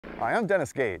Hi, I'm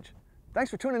Dennis Gage.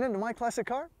 Thanks for tuning in to My Classic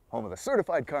Car, home of the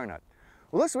certified car nut.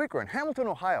 Well, this week we're in Hamilton,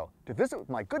 Ohio to visit with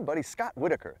my good buddy Scott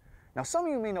Whitaker. Now, some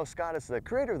of you may know Scott as the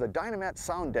creator of the Dynamat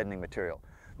sound deadening material,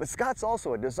 but Scott's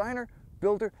also a designer,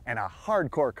 builder, and a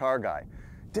hardcore car guy.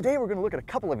 Today we're going to look at a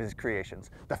couple of his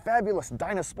creations, the fabulous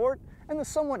Dynasport and the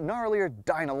somewhat gnarlier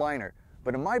Dynaliner.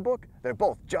 But in my book, they're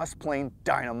both just plain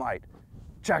dynamite.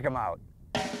 Check them out.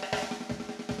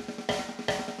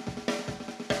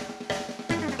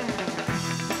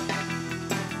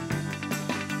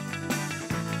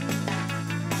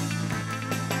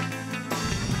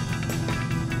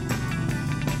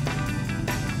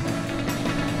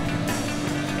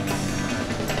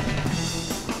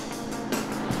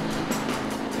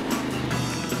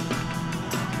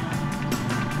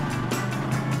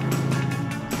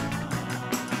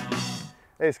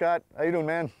 Hey Scott, how you doing,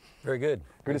 man? Very good.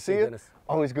 Good to see you. Dennis.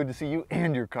 Always good to see you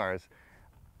and your cars.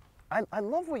 I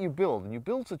love what you build, and you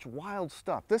build such wild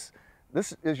stuff. This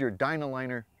is your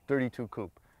Dynaliner 32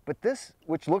 Coupe, but this,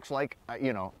 which looks like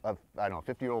you know, I don't know,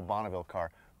 50-year-old Bonneville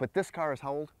car, but this car is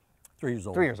how old? 3 years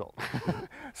old. 3 years old.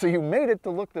 So you made it to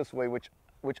look this way, which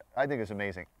I think is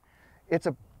amazing. It's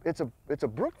a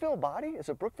Brookville-bodied. It's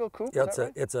a Brookville Coupe. Yeah,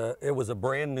 it was a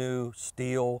brand new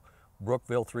steel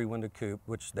Brookville 3-window coupe,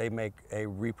 which they make a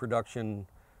reproduction,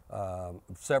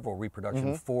 several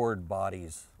reproduction Ford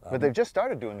bodies. But they've just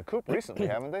started doing the coupe recently,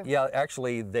 haven't they? Yeah,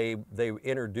 actually they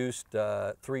introduced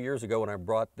 3 years ago when I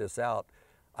brought this out.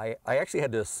 I actually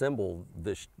had to assemble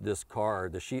this car,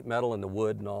 the sheet metal and the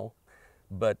wood and all,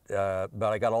 but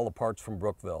I got all the parts from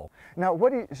Brookville. Now,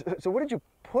 what did you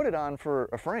put it on for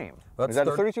a frame? Is that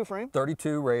a 32 frame?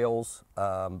 32 rails,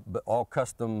 but all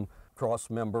custom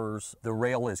cross members. The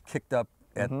rail is kicked up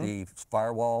at the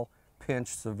firewall,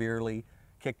 pinched severely,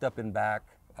 kicked up in back,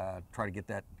 try to get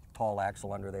that tall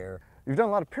axle under there. You've done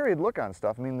a lot of period look on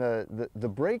stuff. I mean, the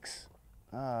brakes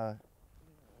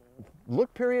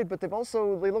look period, but they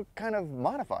look kind of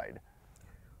modified.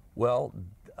 Well,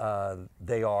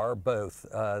 they are both.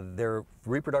 They're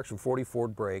reproduction 40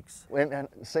 Ford brakes. And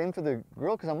same for the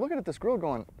grill, because I'm looking at this grill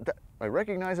going, I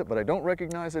recognize it, but I don't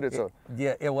recognize it. It's a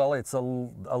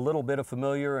little bit of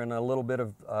familiar and a little bit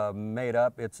of made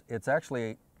up. It's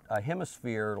actually a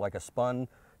hemisphere, like a spun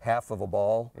half of a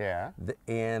ball. Yeah.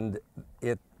 And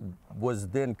it was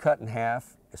then cut in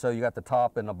half. So you got the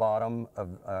top and the bottom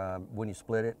of when you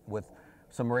split it with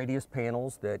some radius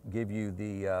panels that give you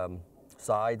the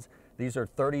sides. These are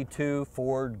 32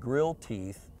 Ford grill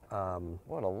teeth.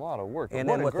 What a lot of work, and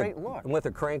what then a great look. With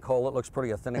a crank hole, it looks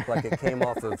pretty authentic, like it came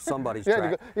off of somebody's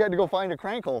track. You had to go find a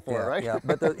crank hole for it, right? Yeah,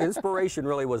 but the inspiration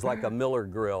really was like a Miller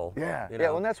grill. Yeah, you know? Yeah,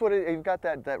 well, and that's what you've got,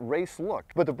 that race look.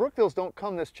 But the Brookvilles don't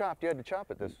come this chopped. You had to chop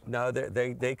it this. No,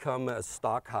 they come as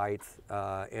stock height,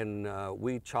 and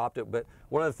we chopped it. But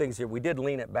one of the things here, we did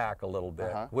lean it back a little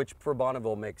bit, which for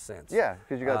Bonneville makes sense. Yeah,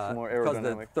 because you got some more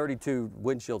aerodynamic. Because the 32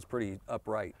 windshield's pretty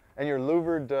upright. And your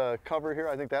louvered cover here,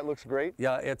 I think that looks great.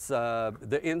 Yeah, it's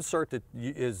the insert that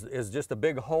is just a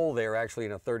big hole there actually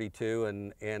in a 32,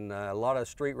 and a lot of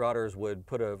street rodders would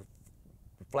put a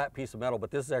flat piece of metal,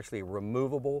 but this is actually a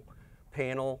removable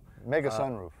panel. Mega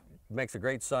sunroof. Makes a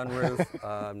great sunroof,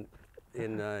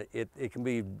 and it can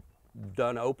be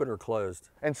done open or closed.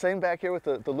 And same back here with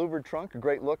the louvered trunk, a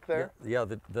great look there. Yeah,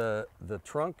 the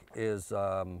trunk is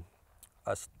a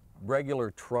regular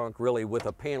trunk really with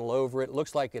a panel over it. It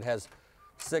looks like it has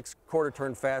 6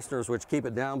 quarter-turn fasteners which keep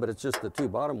it down, but it's just the 2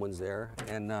 bottom ones there,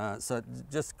 and so it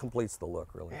just completes the look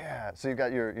really. Yeah, so you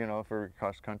got your, you know, for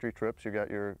cross-country trips, you got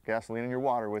your gasoline and your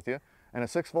water with you, and a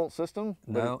 6-volt system.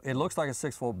 No, it looks like a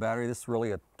 6-volt battery. This is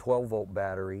really a 12-volt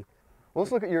battery. Well,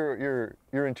 let's look at your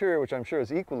interior, which I'm sure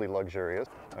is equally luxurious.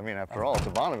 I mean, after all, it's a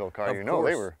Bonneville car. You know,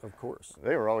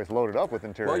 they were always loaded up with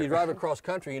interior. Well, you drive across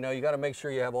country, you know, you got to make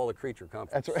sure you have all the creature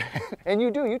comforts. That's right. And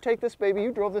you do. You take this baby.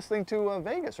 You drove this thing to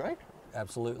Vegas, right?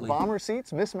 Absolutely. Bomber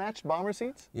seats, mismatched bomber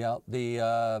seats. Yeah.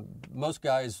 The most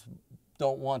guys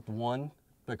don't want one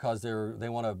because they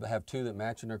want to have 2 that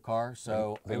match in their car.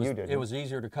 So it was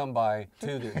easier to come by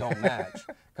 2 that don't match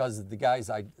because the guys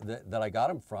that I got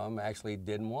them from actually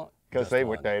didn't want. Because they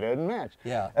didn't match.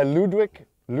 Yeah. A Ludwig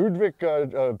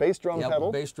bass drum pedal.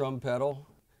 Yeah, bass drum pedal.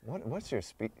 What's your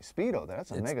speedo?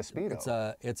 That's a mega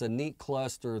speedo. It's a neat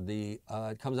cluster.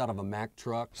 It comes out of a Mack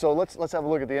truck. So let's have a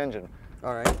look at the engine.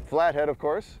 All right. Flathead, of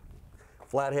course.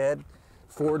 Flathead,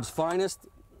 Ford's finest.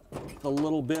 A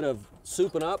little bit of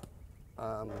souping up.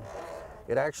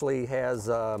 It actually has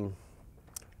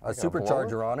a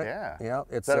supercharger on it. Yeah. Yeah.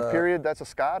 Is that a period? That's a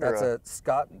Scott? That's a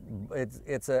Scott.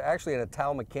 It's actually an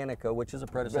Italmecanica, which is a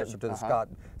predecessor to the Scott.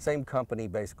 Same company,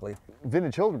 basically.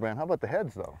 Vintage Hildebrand. How about the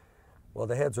heads, though? Well,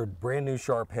 the heads are brand new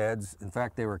sharp heads. In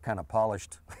fact, they were kind of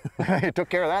polished. You took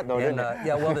care of that though, didn't you?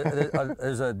 Yeah, well,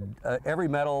 there's every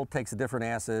metal takes a different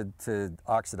acid to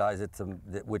oxidize it,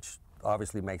 which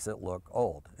obviously makes it look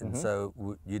old. And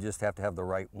so you just have to have the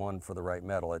right one for the right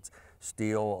metal. It's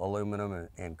steel, aluminum,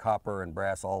 and copper and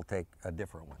brass all take a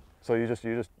different one. So you just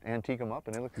antique them up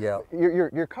and they look. Yeah.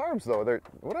 Your carbs though,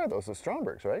 what are those? The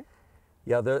Strombergs, right?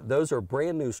 Yeah, those are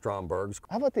brand new Strombergs.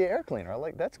 How about the air cleaner?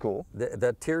 That's cool.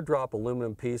 The teardrop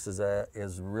aluminum piece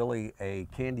is really a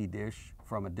candy dish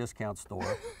from a discount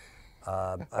store.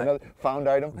 Another found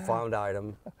item? Found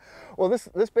item. Well,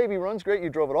 this baby runs great. You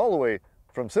drove it all the way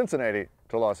from Cincinnati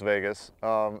to Las Vegas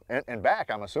and back,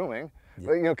 I'm assuming. Yeah.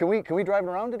 But, you know, can we drive it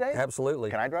around today?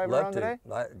 Absolutely. Can I drive it around today?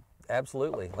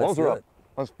 Absolutely. Close her up.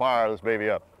 Let's fire this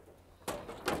baby up.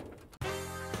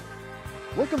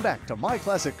 Welcome back to My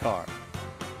Classic Car.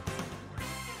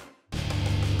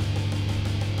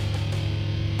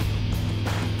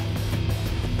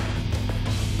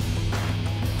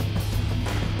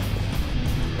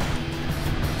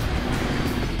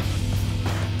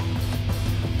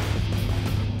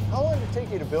 How long did it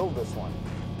take you to build this one?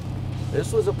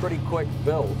 This was a pretty quick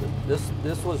build. This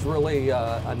was really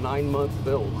a 9-month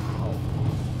build. Wow.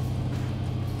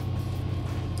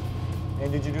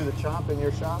 And did you do the chop in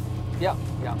your shop? Yeah.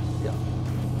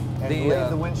 And laid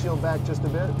the windshield back just a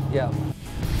bit? Yeah.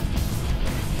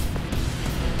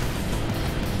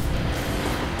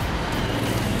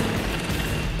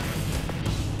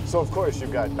 So of course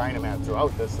you've got Dynamat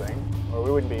throughout this thing, or we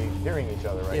wouldn't be hearing each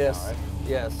other right now, right?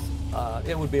 Yes.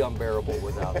 It would be unbearable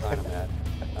without Dynamat.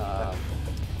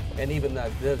 And even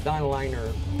the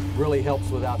Dynaliner really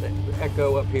helps without the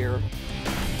echo up here.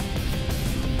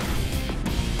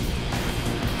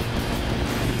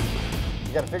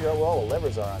 You got to figure out where all the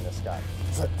levers are on this guy.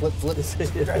 Flip,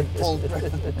 drag, pull,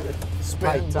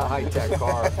 spin. It's a high-tech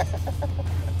car.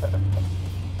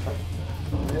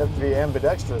 You have to be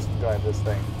ambidextrous to drive this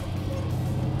thing.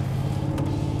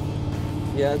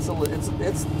 Yeah,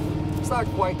 it's not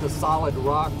quite the solid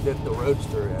rock that the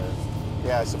Roadster is.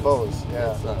 Yeah, I suppose.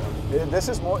 Yeah. This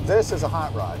is a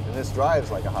hot rod, and this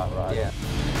drives like a hot rod. Yeah.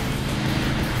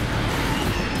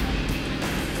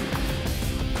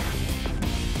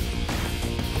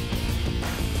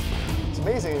 It's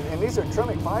amazing, and these are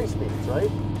Tremec 5-speeds, right?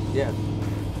 Yeah.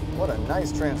 What a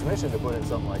nice transmission to put in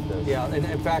something like this. Yeah, and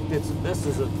in fact, this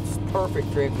is a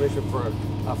perfect transmission for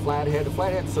a flathead. A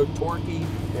flathead's so torquey.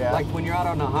 Yeah. Like when you're out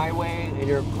on the highway and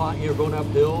you're going up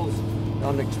hills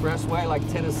on the expressway, like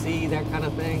Tennessee, that kind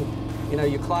of thing. You know,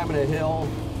 you're climbing a hill,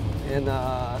 and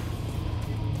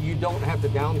you don't have to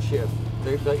downshift.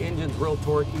 The engine's real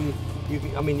torquey.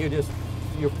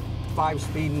 You're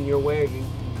 5-speeding your way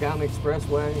down the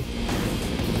expressway.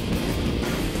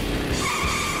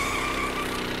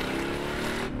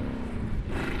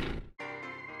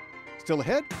 Still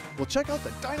ahead, we'll check out the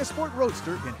Dynasport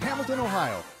Roadster in Hamilton,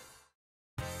 Ohio.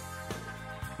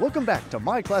 Welcome back to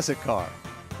My Classic Car.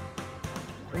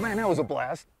 Well, man, that was a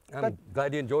blast. I'm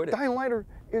glad you enjoyed it. Dynaliner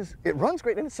it runs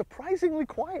great and it's surprisingly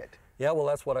quiet. Yeah, well,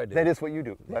 that's what I do. That is what you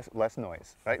do, less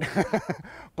noise, right?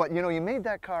 But you know, you made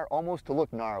that car almost to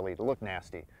look gnarly, to look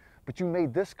nasty, but you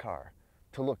made this car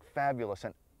to look fabulous.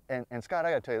 And Scott,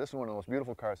 I gotta tell you, this is one of the most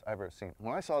beautiful cars I've ever seen.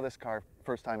 When I saw this car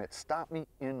first time, it stopped me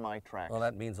in my tracks. Well,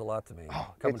 that means a lot to me,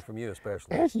 coming from you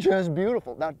especially. It's just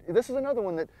beautiful. Now, this is another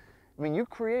one that, I mean, you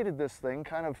created this thing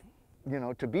kind of, you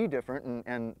know, to be different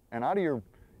and out of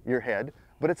your head,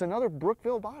 but it's another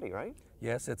Brookville body, right?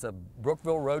 Yes, it's a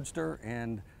Brookville Roadster,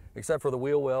 and except for the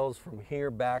wheel wells from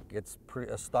here back, it's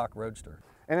a stock Roadster.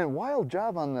 And a wild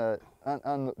job on the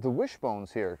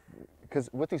wishbones here, because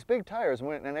with these big tires,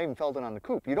 and I even felt it on the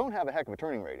Coupe, you don't have a heck of a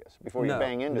turning radius before you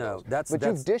bang into those. But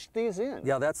you've dished these in.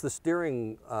 Yeah, that's the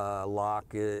steering lock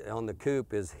on the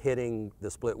Coupe is hitting the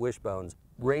split wishbones.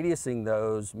 Radiusing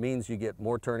those means you get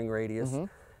more turning radius,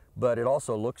 but it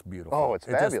also looks beautiful. Oh, it's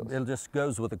fabulous. It just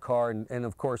goes with the car, and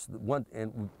of course,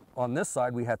 on this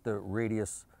side we have to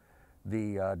radius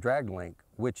the drag link,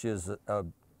 which is a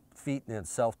feat in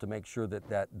itself to make sure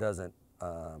that doesn't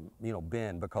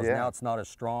bend, because now it's not as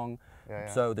strong.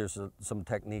 So there's some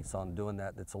techniques on doing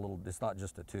that. It's not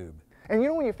just a tube. And you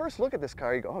know, when you first look at this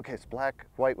car, you go, okay, it's black,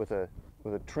 white with a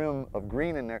trim of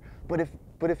green in there.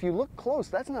 But if you look close,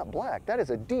 that's not black. That is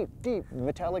a deep, deep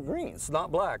metallic green. It's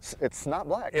not black. It's not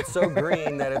black. It's so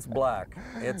green that it's black.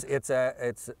 It's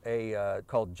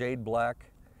called jade black.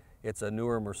 It's a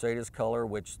newer Mercedes color,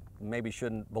 which maybe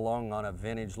shouldn't belong on a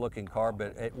vintage-looking car,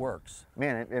 but it works.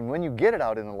 Man, and when you get it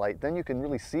out in the light, then you can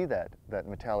really see that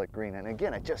metallic green. And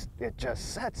again, it just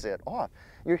sets it off.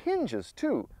 Your hinges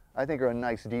too I think are a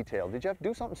nice detail. Did you have to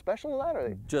do something special with that?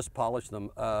 Or just polish them.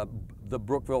 The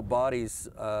Brookville-bodies,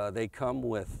 they come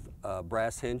with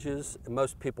brass hinges.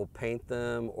 Most people paint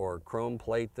them or chrome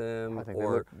plate them,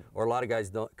 or a lot of guys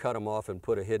don't cut them off and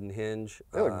put a hidden hinge.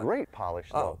 They look great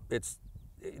polished though. Oh, it's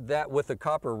that with the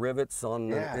copper rivets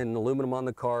on and aluminum on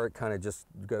the car, it kind of just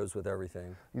goes with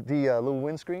everything. The little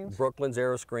windscreens? Brooklands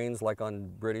aero screens like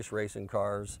on British racing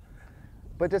cars.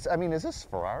 But this, I mean, is this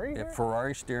Ferrari? Yeah,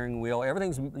 Ferrari steering wheel.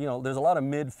 Everything's, you know, there's a lot of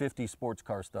mid-50 sports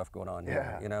car stuff going on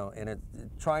here, you know, and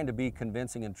trying to be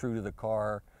convincing and true to the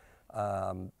car,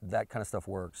 that kind of stuff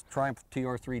works. Triumph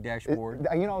TR3 dashboard.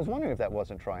 You know, I was wondering if that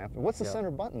wasn't Triumph. What's the center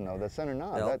button, though, the center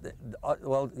knob?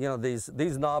 Well, you know, these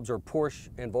knobs are Porsche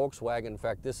and Volkswagen. In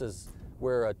fact, this is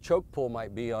where a choke pull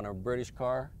might be on a British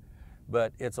car,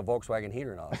 but it's a Volkswagen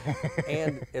heater knob,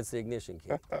 and it's the ignition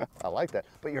key. I like that.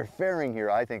 But your fairing here,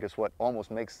 I think, is what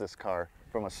almost makes this car,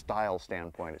 from a style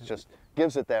standpoint, it just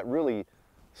gives it that really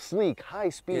sleek,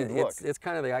 high-speed look. It's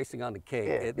kind of the icing on the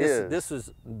cake. This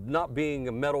is not being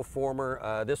a metal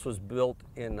former. This was built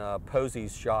in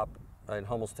Posey's shop in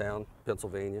Hummelstown,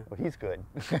 Pennsylvania. Well, he's good.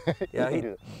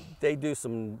 Yeah, they do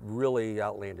some really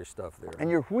outlandish stuff there.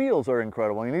 And your wheels are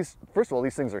incredible. I mean, first of all,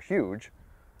 these things are huge.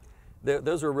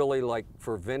 Those are really like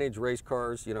for vintage race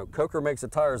cars. You know, Coker makes the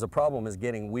tires. The problem is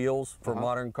getting wheels for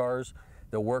modern cars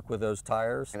that work with those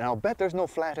tires. And I'll bet there's no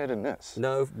flathead in this.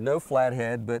 No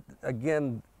flathead, but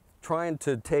again, trying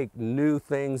to take new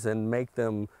things and make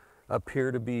them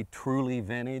appear to be truly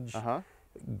vintage.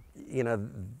 You know,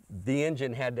 the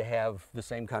engine had to have the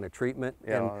same kind of treatment.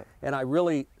 And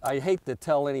I hate to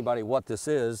tell anybody what this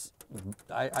is.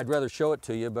 I'd rather show it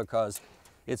to you because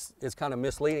it's kind of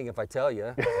misleading if I tell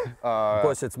you. Of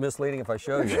course, it's misleading if I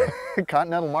show you.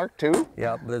 Continental Mark II?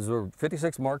 Yeah, those were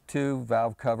 56 Mark II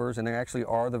valve covers, and they actually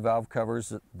are the valve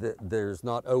covers. There's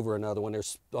not over another one.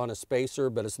 There's on a spacer,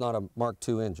 but it's not a Mark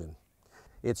II engine.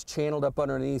 It's channeled up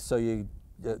underneath, so you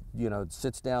know, it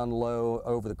sits down low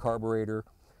over the carburetor,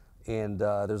 and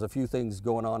there's a few things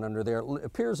going on under there. It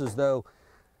appears as though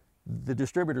the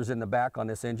distributor's in the back on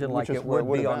this engine, like it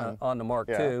would be on the Mark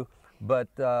II. But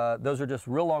those are just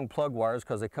real long plug wires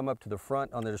because they come up to the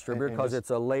front on the distributor because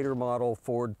it's a later model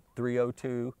Ford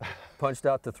 302, punched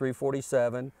out to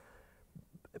 347,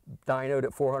 dynoed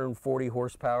at 440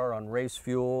 horsepower on race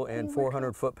fuel and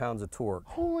 400 foot-pounds of torque.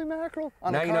 Holy mackerel.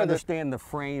 Now you understand the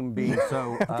frame being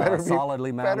so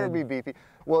solidly mounted. Better be beefy.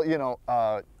 Well, you know,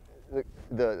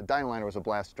 the Dynaliner was a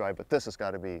blast to drive, but this has got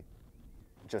to be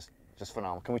just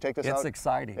phenomenal. Can we take this out? It's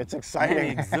exciting. It's exciting.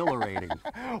 And exhilarating.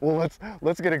 Well,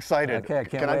 let's get excited. Okay,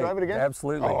 Can I drive it again?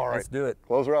 Absolutely. Oh, all right. Let's do it.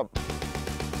 Close her up.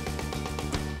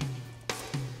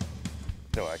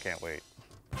 Oh, I can't wait.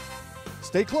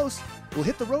 Stay close. We'll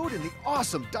hit the road in the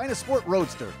awesome Dynasport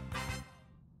Roadster.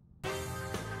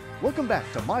 Welcome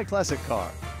back to My Classic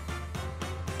Car.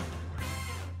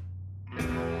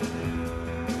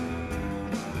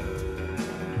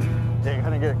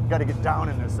 You gotta get down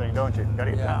in this thing, don't you?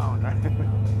 Gotta get down.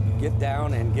 Get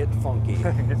down and get funky.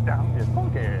 Get down, get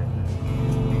funky.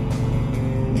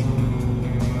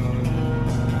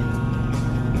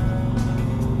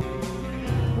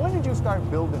 When did you start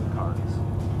building cars?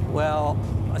 Well,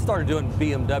 I started doing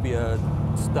BMW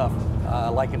stuff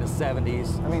like in the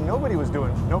 70s. I mean, nobody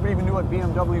even knew what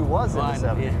BMW was in the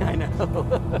 70s. Yeah, I know.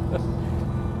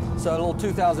 So a little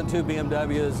 2002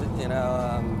 BMWs, you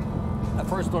know, the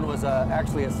first one was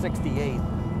actually a 68.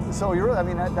 So I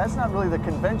mean, that's not really the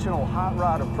conventional hot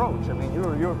rod approach. I mean, you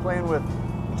were playing with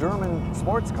German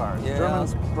sports cars, German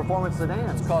performance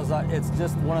sedans. Because it's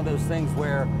just one of those things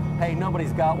where, hey,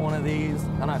 nobody's got one of these,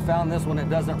 and I found this one that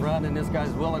doesn't run, and this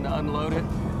guy's willing to unload it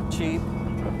cheap.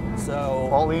 So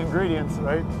all the ingredients,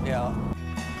 right? Yeah.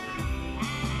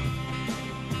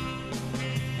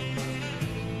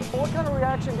 What kind of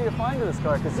reaction do you find to this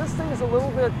car? Because this thing is a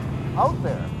little bit out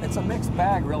there. It's a mixed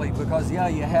bag, really, because you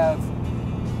have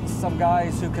some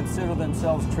guys who consider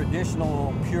themselves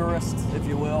traditional purists, if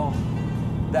you will,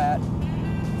 that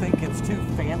think it's too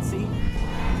fancy.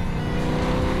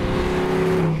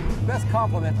 The best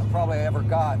compliment I probably ever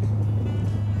got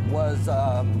was,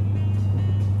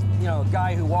 you know, a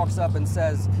guy who walks up and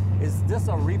says, "Is this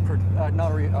a restoration?"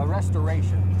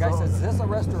 The guy says, "Is this a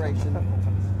restoration?"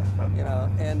 You know,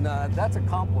 and that's a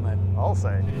compliment. I'll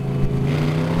say.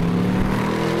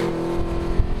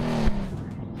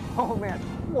 Oh man,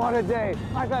 what a day.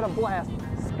 I've had a blast.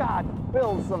 Scott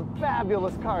builds some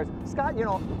fabulous cars. Scott, you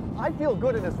know, I feel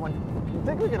good in this one. You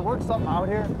think we can work something out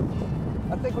here?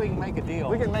 I think we can make a deal.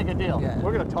 We can make a deal. Yeah.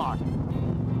 We're gonna talk.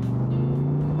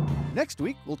 Next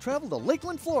week, we'll travel to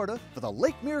Lakeland, Florida for the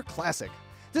Lake Mirror Classic.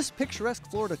 This picturesque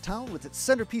Florida town with its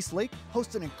centerpiece lake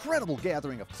hosts an incredible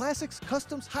gathering of classics,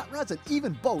 customs, hot rods, and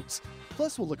even boats.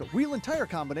 Plus, we'll look at wheel and tire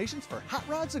combinations for hot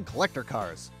rods and collector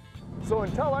cars. So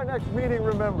until our next meeting,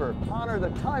 remember, honor the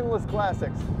timeless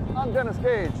classics. I'm Dennis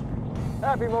Gage.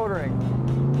 Happy motoring.